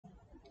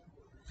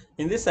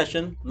In this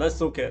session, let's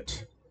look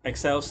at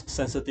Excel's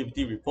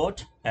sensitivity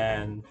report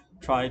and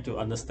try to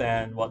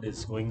understand what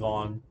is going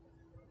on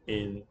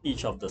in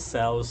each of the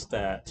cells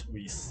that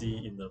we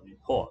see in the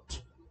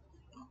report.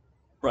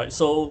 Right,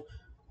 so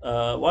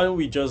why don't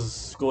we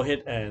just go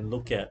ahead and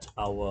look at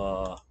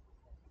our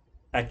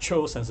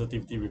actual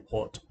sensitivity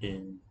report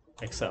in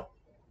Excel.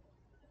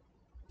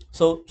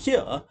 So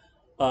here,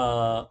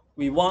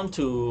 we want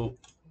to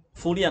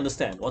fully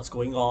understand what's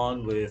going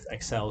on with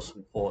Excel's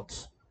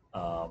reports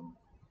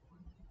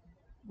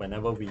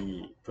whenever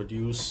we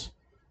produce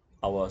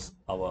our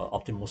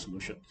optimal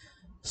solution.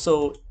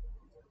 So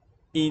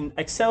in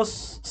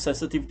Excel's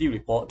sensitivity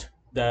report,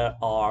 there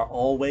are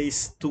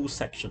always two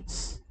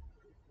sections.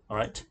 All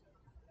right,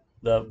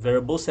 the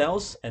variable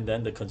cells and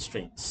then the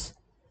constraints.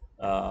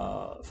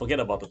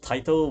 Forget about the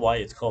title, why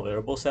it's called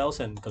variable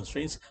cells and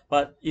constraints,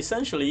 but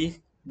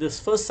essentially this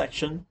first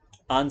section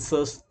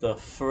answers the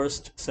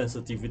first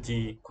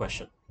sensitivity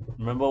question.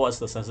 Remember what's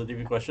the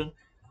sensitivity question?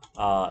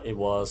 It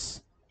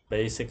was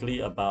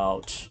basically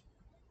about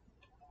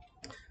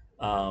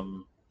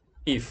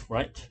if,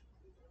 right?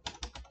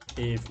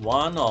 If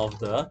one of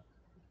the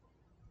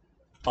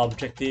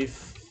objective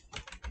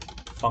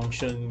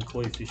function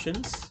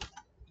coefficients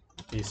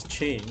is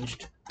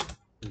changed,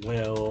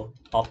 will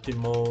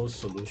optimal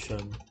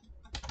solution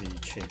be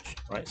changed,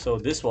 right? So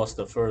this was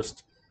the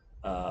first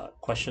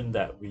question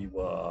that we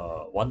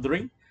were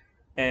wondering,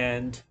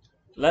 and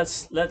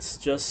let's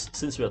just,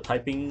 since we're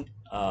typing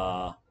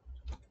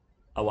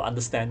our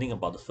understanding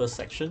about the first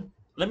section,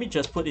 let me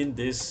just put in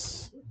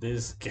this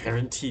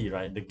guarantee,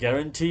 right? The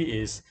guarantee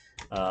is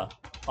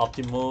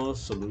optimal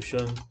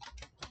solution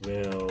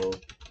will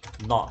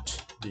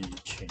not be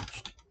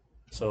changed.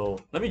 So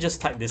let me just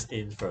type this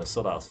in first,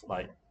 so that I'll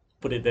like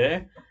put it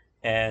there,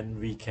 and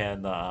we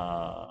can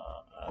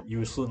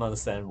you soon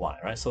understand why,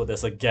 right? So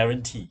there's a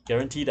guarantee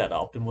that the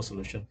optimal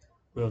solution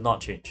will not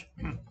change.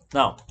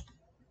 Now,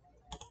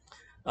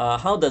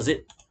 how does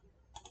it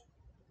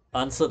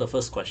answer the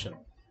first question?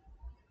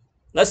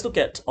 Let's look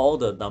at all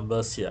the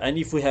numbers here, and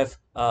if we have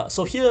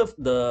so here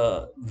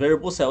the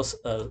variable cells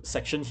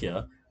section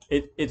here,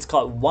 it's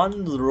got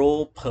one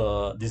row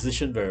per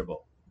decision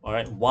variable. All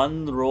right,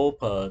 one row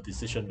per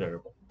decision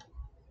variable.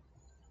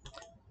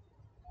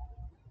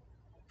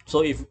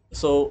 So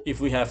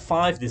if we have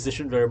 5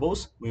 decision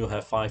variables, we will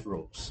have 5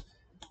 rows.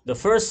 The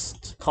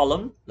first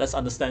column, let's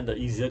understand the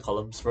easier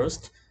columns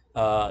first.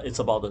 It's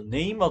about the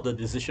name of the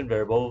decision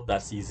variable.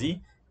 That's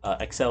easy.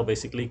 Excel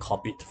basically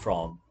copied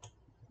from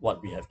what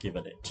we have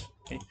given it.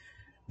 Okay.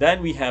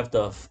 Then we have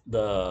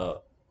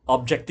the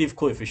objective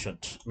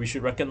coefficient. We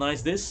should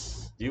recognize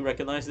this. Do you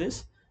recognize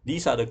this?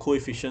 These are the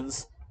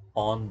coefficients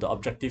on the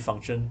objective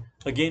function.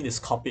 Again, it's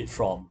copied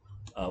from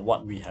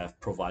what we have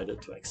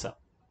provided to Excel.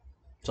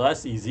 So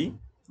that's easy.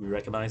 We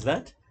recognize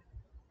that.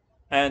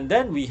 And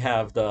then we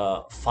have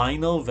the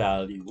final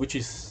value, which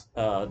is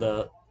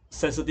the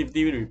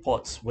sensitivity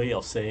report's way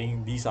of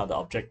saying these are the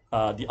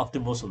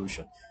optimal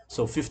solution.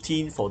 So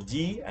 15 for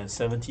D and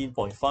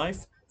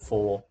 17.5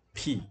 for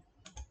P,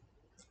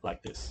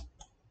 like this.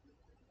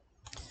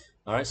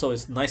 All right, so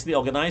it's nicely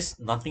organized,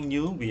 nothing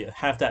new. We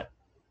have that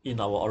in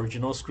our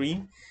original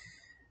screen.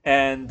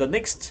 And the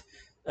next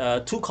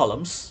two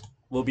columns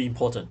will be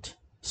important.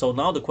 So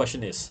now the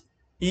question is,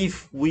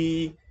 if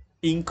we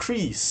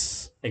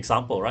increase,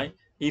 example, right?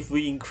 If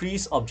we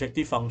increase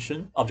objective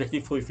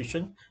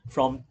coefficient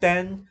from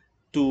 10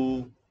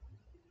 to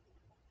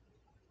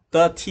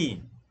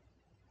 13,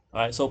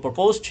 all right? So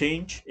proposed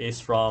change is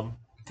from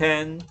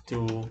 10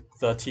 to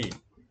 13.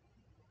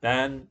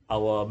 Then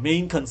our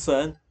main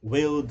concern,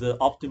 will the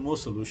optimal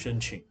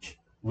solution change?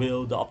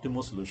 Will the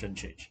optimal solution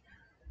change?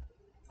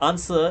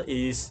 Answer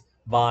is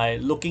by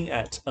looking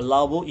at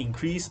allowable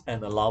increase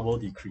and allowable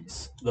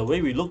decrease. The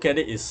way we look at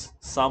it is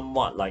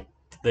somewhat like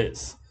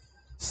this.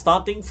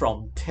 Starting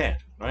from 10,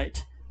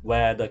 right,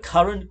 where the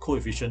current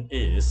coefficient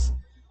is,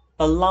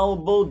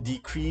 allowable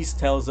decrease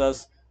tells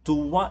us to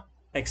what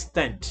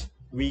extent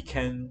we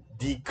can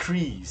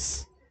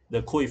decrease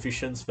the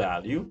coefficient's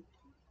value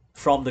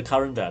from the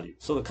current value.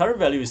 So the current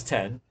value is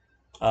 10.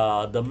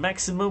 The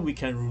maximum we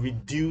can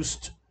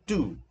reduce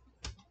to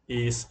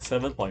is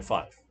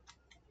 7.5.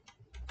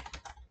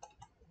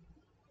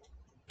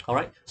 All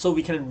right, so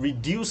we can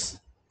reduce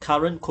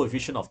current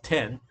coefficient of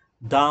 10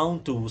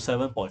 down to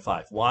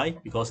 7.5. Why?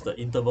 Because the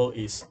interval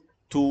is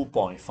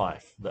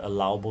 2.5, the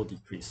allowable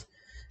decrease.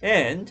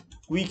 And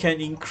we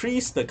can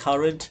increase the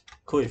current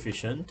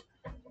coefficient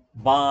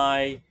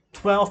by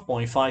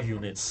 12.5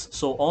 units,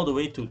 so all the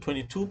way to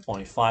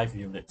 22.5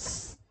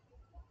 units.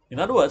 In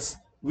other words,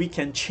 we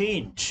can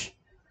change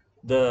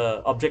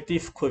the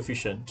objective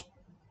coefficient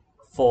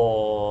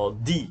for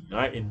D,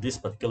 right, in this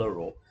particular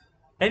row,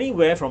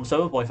 anywhere from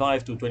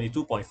 7.5 to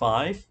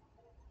 22.5.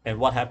 And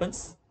what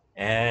happens?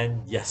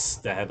 And yes,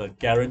 the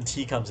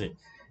guarantee comes in,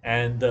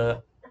 and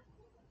the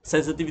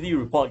sensitivity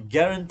report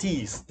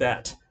guarantees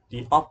that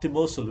the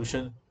optimal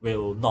solution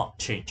will not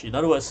change. In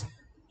other words,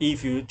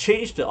 if you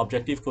change the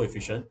objective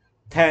coefficient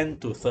 10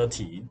 to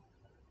 13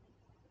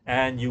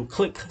 and you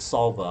click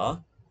solver,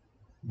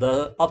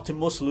 The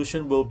optimal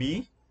solution will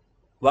be,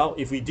 well,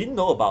 if we didn't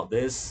know about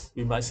this,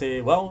 we might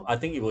say, well, I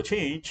think it will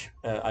change.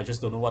 I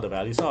just don't know what the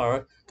values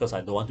are because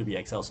I don't want to be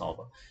Excel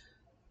solver.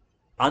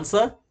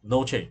 Answer,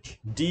 no change.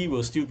 D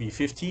will still be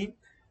 15.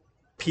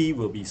 P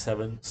will be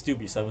still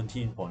be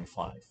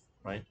 17.5,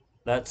 right?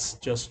 Let's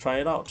just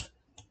try it out.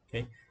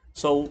 Okay,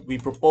 so we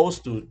propose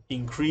to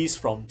increase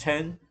from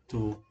 10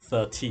 to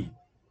 13.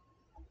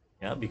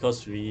 Yeah,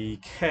 because we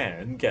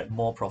can get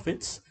more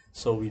profits,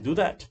 so we do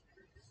that.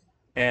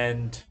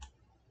 And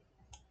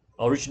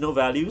original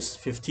values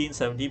 15,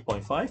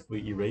 17.5,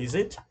 we erase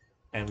it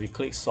and we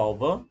click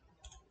solver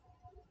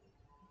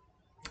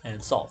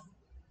and solve.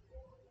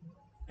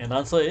 And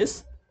answer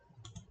is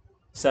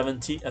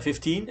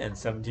 15 and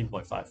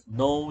 17.5.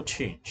 No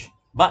change.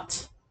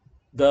 But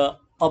the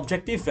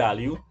objective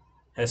value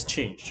has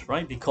changed,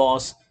 right?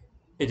 Because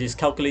it is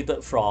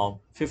calculated from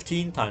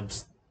 15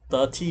 times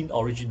 13.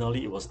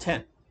 Originally it was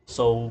 10.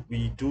 So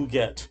we do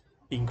get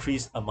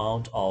increased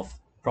amount of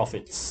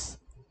profits.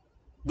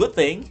 Good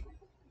thing,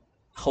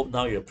 hope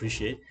now you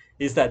appreciate,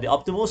 is that the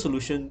optimal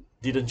solution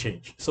didn't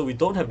change. So we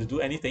don't have to do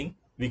anything.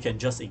 We can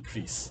just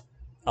increase.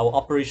 Our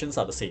operations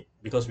are the same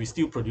because we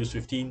still produce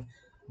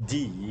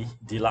 15D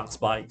deluxe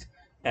bike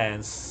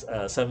and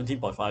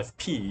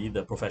 17.5P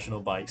the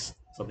professional bikes,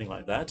 something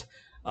like that.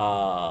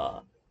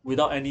 Uh,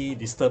 Without any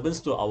disturbance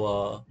to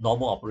our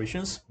normal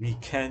operations, we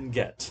can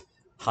get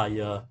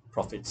higher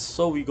profits.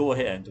 So we go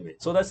ahead and do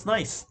it. So that's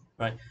nice,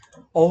 right?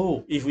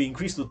 Oh, if we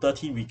increase to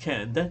 13, we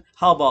can. Then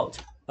how about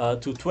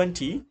to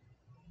 20?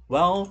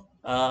 Well,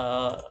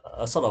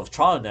 a sort of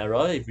trial and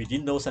error. If we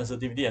didn't know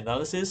sensitivity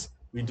analysis,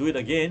 we do it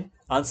again.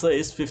 Answer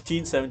is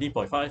 15,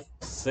 17.5,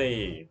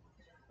 same.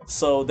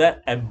 So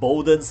that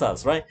emboldens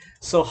us, right?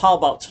 So how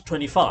about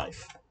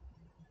 25?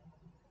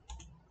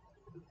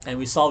 And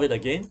we solve it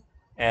again.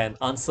 And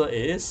answer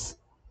is,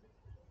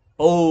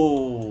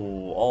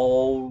 oh,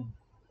 all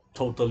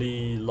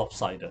totally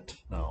lopsided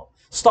now.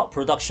 Stop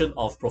production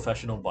of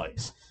professional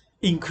bikes.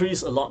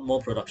 Increase a lot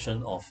more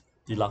production of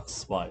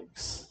deluxe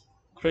bikes.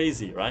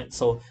 Crazy, right?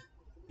 So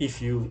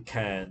if you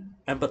can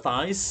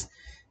empathize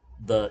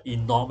the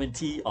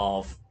enormity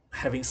of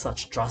having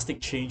such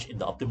drastic change in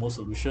the optimal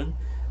solution,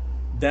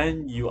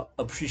 then you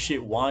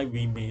appreciate why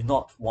we may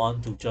not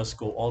want to just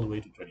go all the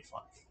way to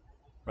 25,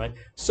 right?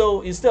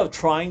 So instead of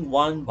trying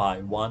one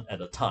by one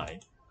at a time,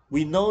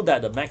 we know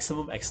that the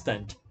maximum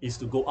extent is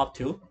to go up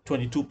to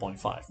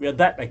 22.5. We are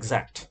that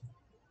exact.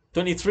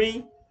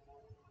 23,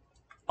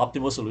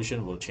 optimal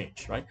solution will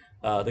change, right?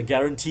 The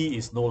guarantee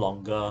is no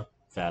longer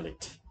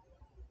valid.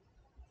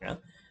 Yeah,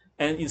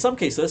 and in some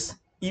cases,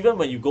 even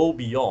when you go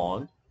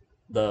beyond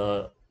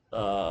the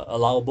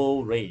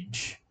allowable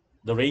range,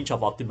 the range of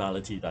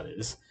optimality, that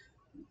is,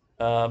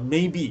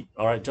 maybe,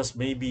 all right, just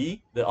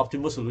maybe the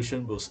optimal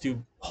solution will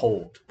still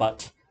hold,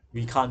 but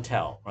we can't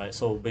tell, right?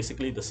 So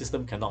basically, the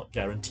system cannot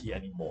guarantee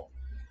anymore.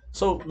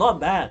 So not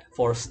bad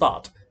for a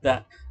start.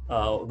 That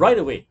right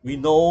away we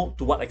know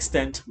to what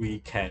extent we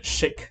can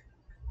shake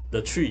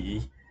the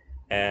tree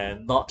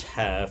and not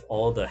have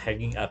all the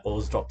hanging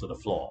apples drop to the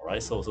floor,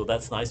 right? So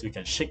that's nice. We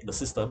can shake the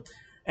system.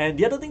 And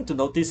the other thing to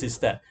notice is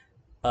that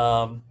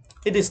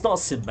it is not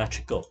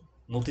symmetrical.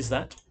 Notice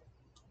that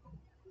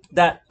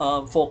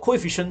for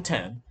coefficient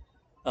 10,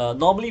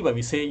 normally when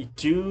we say,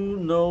 do you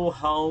know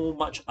how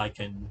much I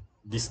can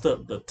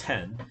disturb the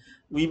 10?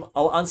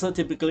 Our answer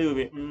typically will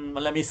be,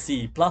 let me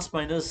see, plus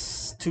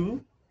minus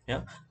 2.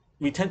 Yeah,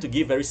 we tend to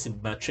give very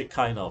symmetric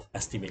kind of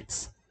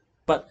estimates.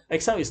 But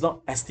Excel is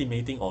not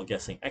estimating or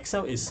guessing.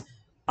 Excel is,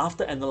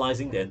 after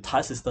analyzing the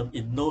entire system,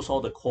 it knows all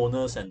the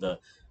corners and the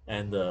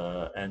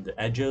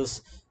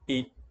edges.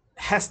 It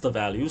has the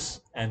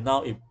values, and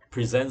now it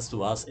presents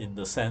to us in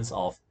the sense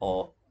of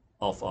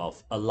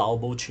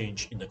allowable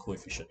change in the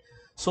coefficient.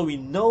 So we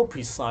know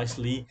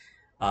precisely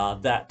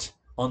that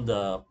on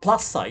the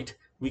plus side,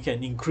 we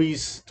can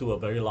increase to a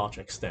very large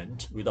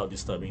extent without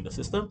disturbing the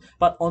system.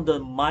 But on the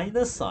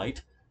minus side,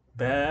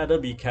 better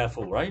be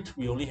careful, right?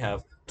 We only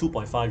have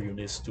 2.5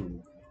 units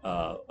to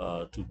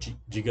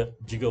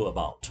jiggle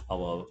about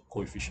our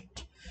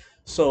coefficient.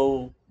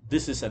 So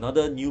this is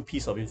another new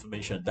piece of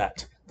information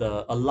that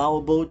the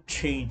allowable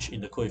change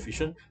in the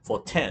coefficient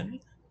for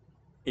 10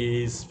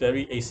 is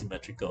very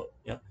asymmetrical.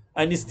 Yeah,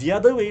 and it's the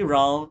other way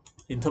around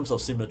in terms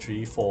of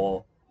symmetry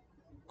for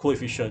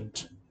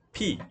coefficient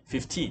P,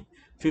 15.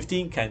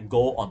 15 can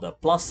go on the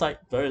plus side,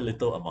 very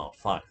little amount,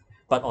 5.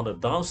 But on the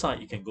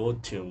downside, it can go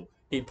to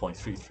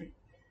 8.33.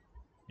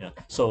 Yeah,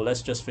 so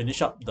let's just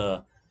finish up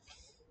the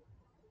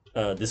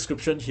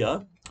description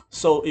here.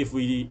 So if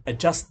we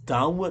adjust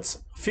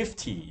downwards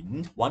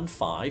 15,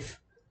 1.5,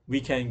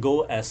 we can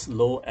go as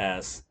low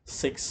as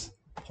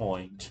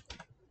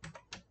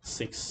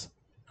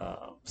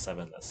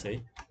 6.67, let's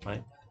say,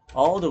 right?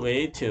 All the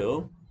way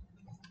to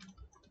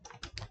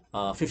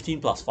 15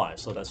 plus 5,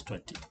 so that's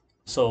 20.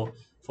 So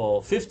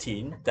for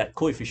 15, that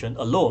coefficient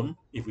alone,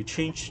 if we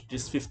change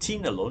this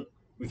 15 alone,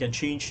 we can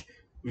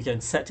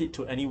set it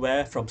to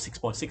anywhere from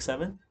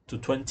 6.67 to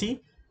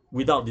 20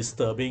 without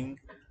disturbing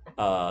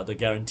the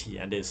guarantee,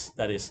 and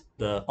that is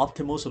the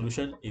optimal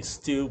solution is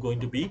still going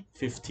to be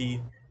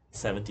 15,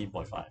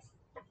 17.5.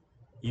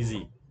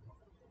 Easy.